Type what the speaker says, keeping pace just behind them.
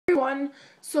everyone.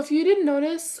 So if you didn't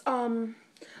notice,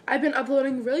 I've been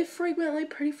uploading really frequently,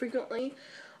 pretty frequently,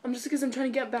 just because I'm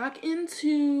trying to get back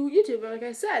into YouTube, like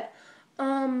I said.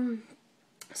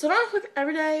 So not like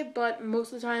every day, but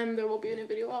most of the time there will be a new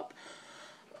video up.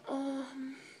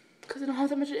 Because I don't have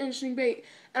that much interesting break.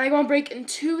 And I go on break in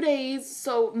 2 days,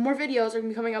 so more videos are going to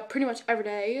be coming up pretty much every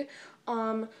day.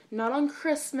 Not on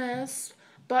Christmas,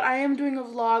 but I am doing a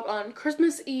vlog on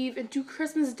Christmas Eve into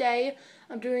Christmas Day.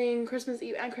 I'm doing Christmas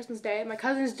Eve and Christmas Day. My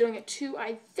cousin is doing it too,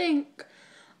 I think.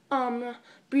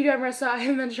 Brita and Marissa, I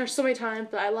have mentioned her so many times,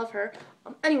 but I love her.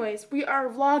 Anyways, we are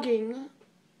vlogging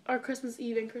our Christmas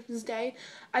Eve and Christmas Day.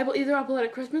 I will either upload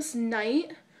at Christmas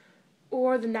night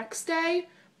or the next day,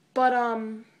 but,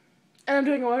 and I'm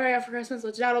doing a one day after Christmas,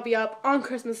 which that'll be up on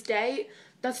Christmas Day.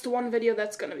 That's the one video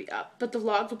that's going to be up, but the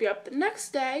vlogs will be up the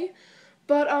next day.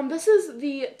 But, this is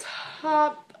the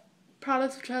top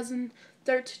products of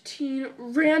 2013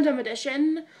 random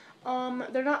edition.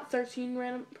 They're not 13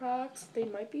 random products. They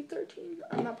might be 13.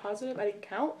 I'm not positive. I didn't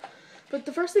count. But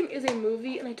the first thing is a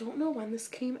movie, and I don't know when this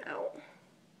came out.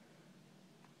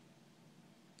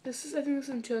 I think this is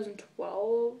in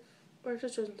 2012, or it's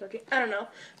just 2013. I don't know.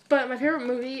 But my favorite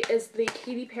movie is the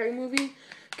Katy Perry movie.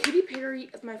 Katy Perry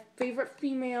is my favorite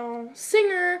female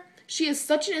singer. She is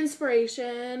such an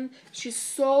inspiration. She's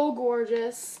so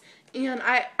gorgeous, and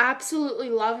I absolutely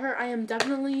love her. I am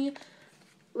definitely,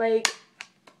 like,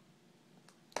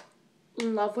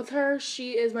 in love with her.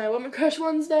 She is my woman crush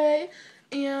Wednesday,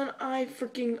 and I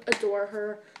freaking adore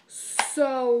her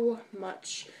so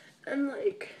much. And,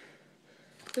 like,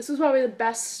 this is probably the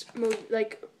best movie,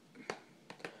 like,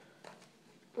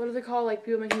 what do they call, like,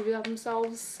 people make movies of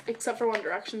themselves, except for One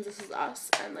Direction's This Is Us,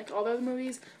 and, like, all the other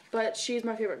movies, but she's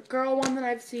my favorite girl one that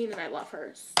I've seen, and I love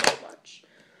her so much.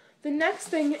 The next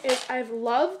thing is I've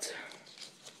loved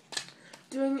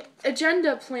doing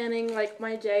agenda planning, like,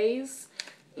 my days,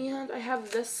 and I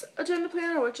have this agenda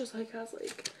planner, which is, like, has,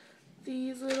 like,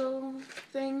 these little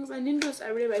things. I didn't do this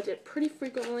every day, but I did it pretty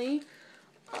frequently,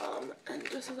 and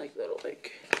just has, like, little,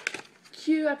 like,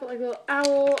 cute. I put like a little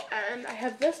owl, and I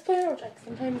have this planner, which I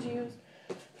sometimes use,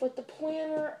 but the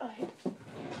planner I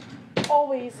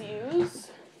always use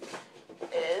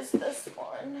is this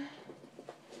one.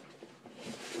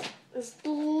 This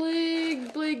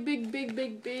big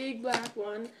black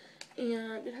one,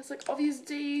 and it has like all these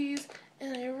days,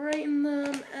 and I write in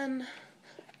them, and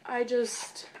I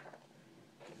just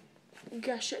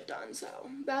get shit done.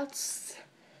 So that's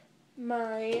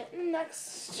my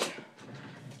next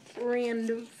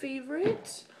random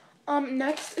favorite.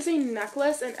 Next is a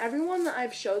necklace, and everyone that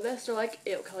I've showed this, they're like,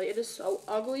 ew, Kelly, it is so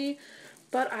ugly,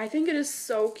 but I think it is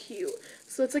so cute.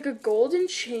 So it's like a golden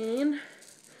chain,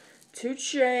 2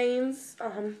 chains,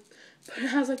 but it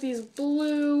has like these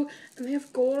blue, and they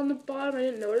have gold on the bottom. I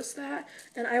didn't notice that,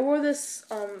 and I wore this,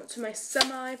 to my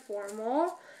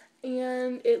semi-formal,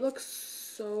 and it looks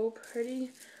so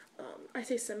pretty. I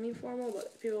say semi-formal,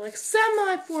 but people are like,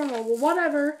 semi-formal, well,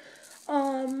 whatever.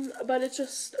 But it's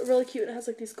just really cute. It has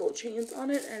like these gold chains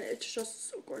on it, and it's just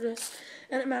so gorgeous.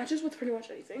 And it matches with pretty much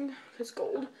anything. It's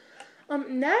gold.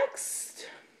 Next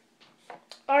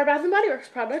are Bath & Body Works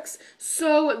products.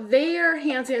 So they're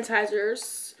hand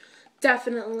sanitizers,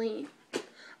 definitely.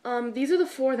 These are the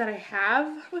 4 that I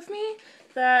have with me.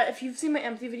 That if you've seen my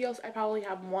empty videos, I probably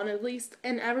have one at least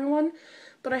in everyone.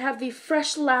 But I have the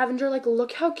fresh lavender. Like,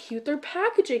 look how cute their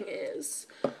packaging is.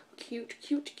 Cute,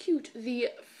 cute, cute. The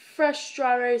fresh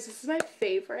strawberries, this is my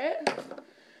favorite.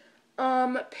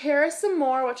 Paris some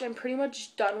more, which I'm pretty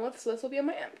much done with, so this will be on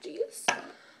my empties.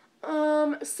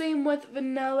 Same with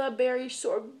vanilla berry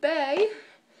sorbet.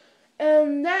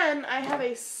 And then I have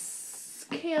a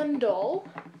candle,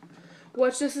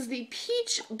 which this is the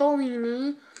peach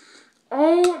Bellini.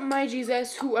 Oh my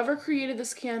Jesus, whoever created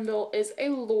this candle is a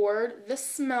lord. This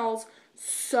smells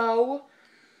so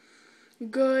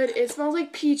good. It smells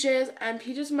like peaches, and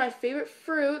peaches are my favorite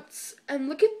fruits. And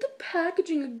look at the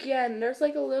packaging again. There's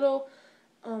like a little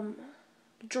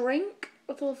drink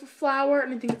with a little flower,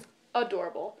 and I think it's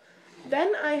adorable.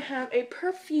 Then I have a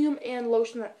perfume and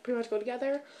lotion that pretty much go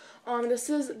together. This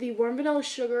is the warm vanilla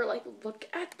sugar. Like, look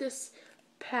at this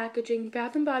packaging.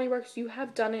 Bath & Body Works, you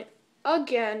have done it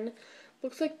again.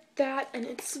 Looks like that, and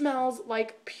it smells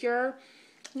like pure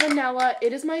vanilla.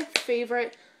 It is my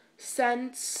favorite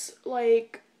scent,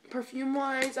 like,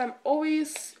 perfume-wise. I'm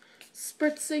always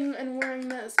spritzing and wearing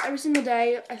this every single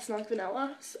day. I smell like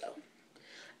vanilla, so.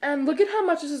 And look at how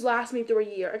much this has lasted me through a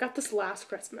year. I got this last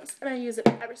Christmas, and I use it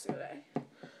every single day.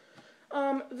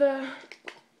 The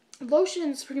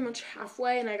lotion's pretty much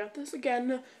halfway, and I got this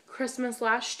again Christmas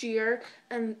last year,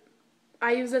 and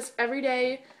I use this every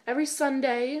day, every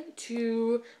Sunday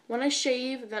to when I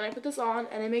shave, then I put this on,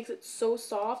 and it makes it so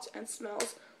soft and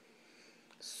smells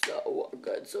so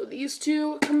good. So these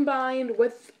two combined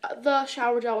with the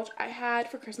shower gel, which I had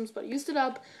for Christmas but used it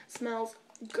up, smells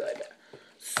good.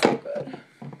 So good.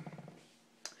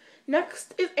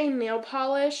 Next is a nail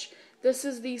polish. This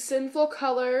is the Sinful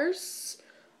Colors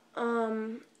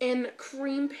in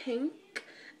cream pink,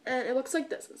 and it looks like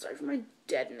this. I'm sorry for my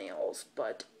dead nails,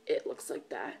 but it looks like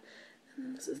that. And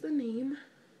then this is the name.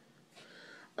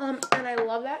 And I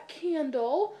love that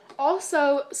candle.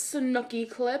 Also, Snooki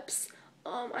clips.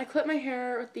 I clip my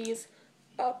hair with these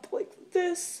up like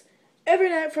this every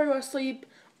night before I go to sleep,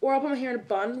 or I'll put my hair in a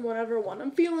bun, whatever one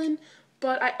I'm feeling.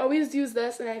 But I always use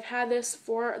this, and I've had this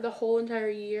for the whole entire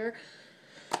year.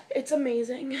 It's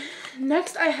amazing.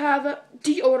 Next, I have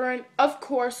deodorant. Of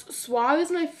course, Suave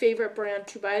is my favorite brand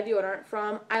to buy deodorant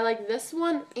from. I like this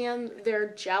one and their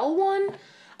gel one.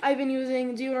 I've been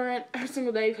using deodorant every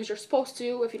single day because you're supposed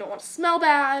to if you don't want to smell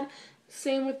bad.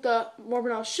 Same with the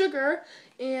Morbanelle Sugar,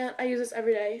 and I use this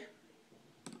every day.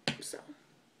 So,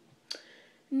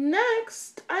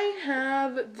 next, I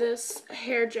have this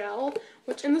hair gel,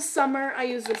 which in the summer, I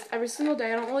use this every single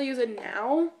day. I don't really use it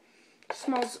now. It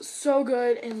smells so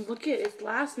good, and look at it, it's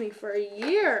lasted me for a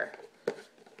year.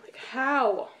 Like,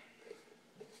 how?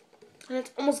 And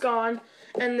it's almost gone,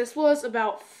 and this was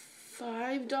about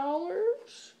 $5.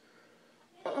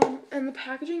 And the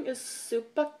packaging is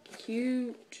super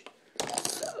cute.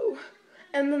 So,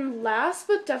 and then last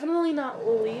but definitely not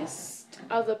least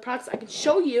of the products I can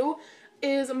show you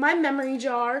is my memory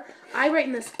jar. I write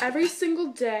in this every single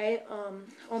day,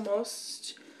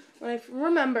 almost, when I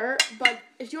remember. But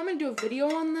if you want me to do a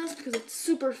video on this, because it's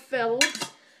super filled,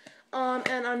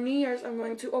 and on New Year's I'm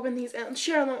going to open these and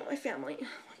share them with my family.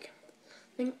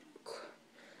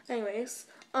 Anyways,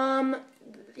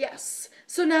 yes.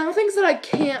 So now things that I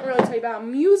can't really tell you about.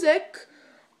 Music.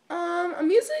 A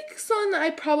music song that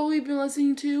I've probably been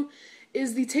listening to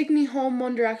is the Take Me Home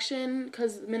One Direction,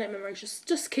 because Midnight Memories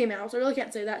just came out, so I really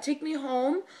can't say that. Take Me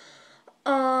Home.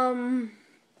 I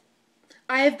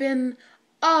have been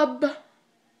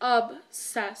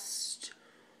obsessed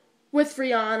with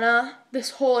Rihanna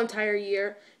this whole entire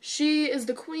year. She is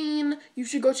the queen. You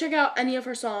should go check out any of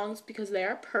her songs because they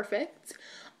are perfect.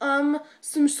 Some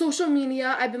social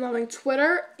media. I've been loving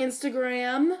Twitter,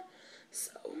 Instagram.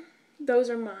 So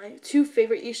those are my two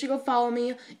favorite. You should go follow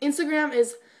me. Instagram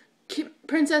is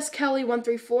Princess Kelly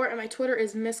 134, and my Twitter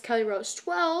is Miss Kelly Rose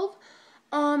 12.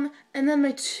 And then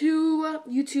my two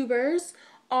YouTubers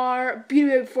are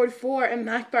BeautyBabe44 and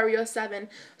MacBarrio7.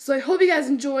 So I hope you guys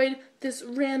enjoyed this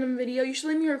random video. You should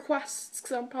leave me requests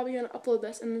because I'm probably going to upload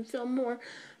this and then film more.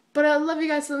 But I love you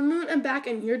guys to the moon and back,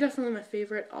 and you're definitely my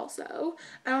favorite also.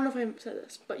 I don't know if I said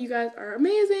this, but you guys are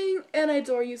amazing, and I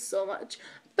adore you so much.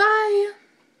 Bye!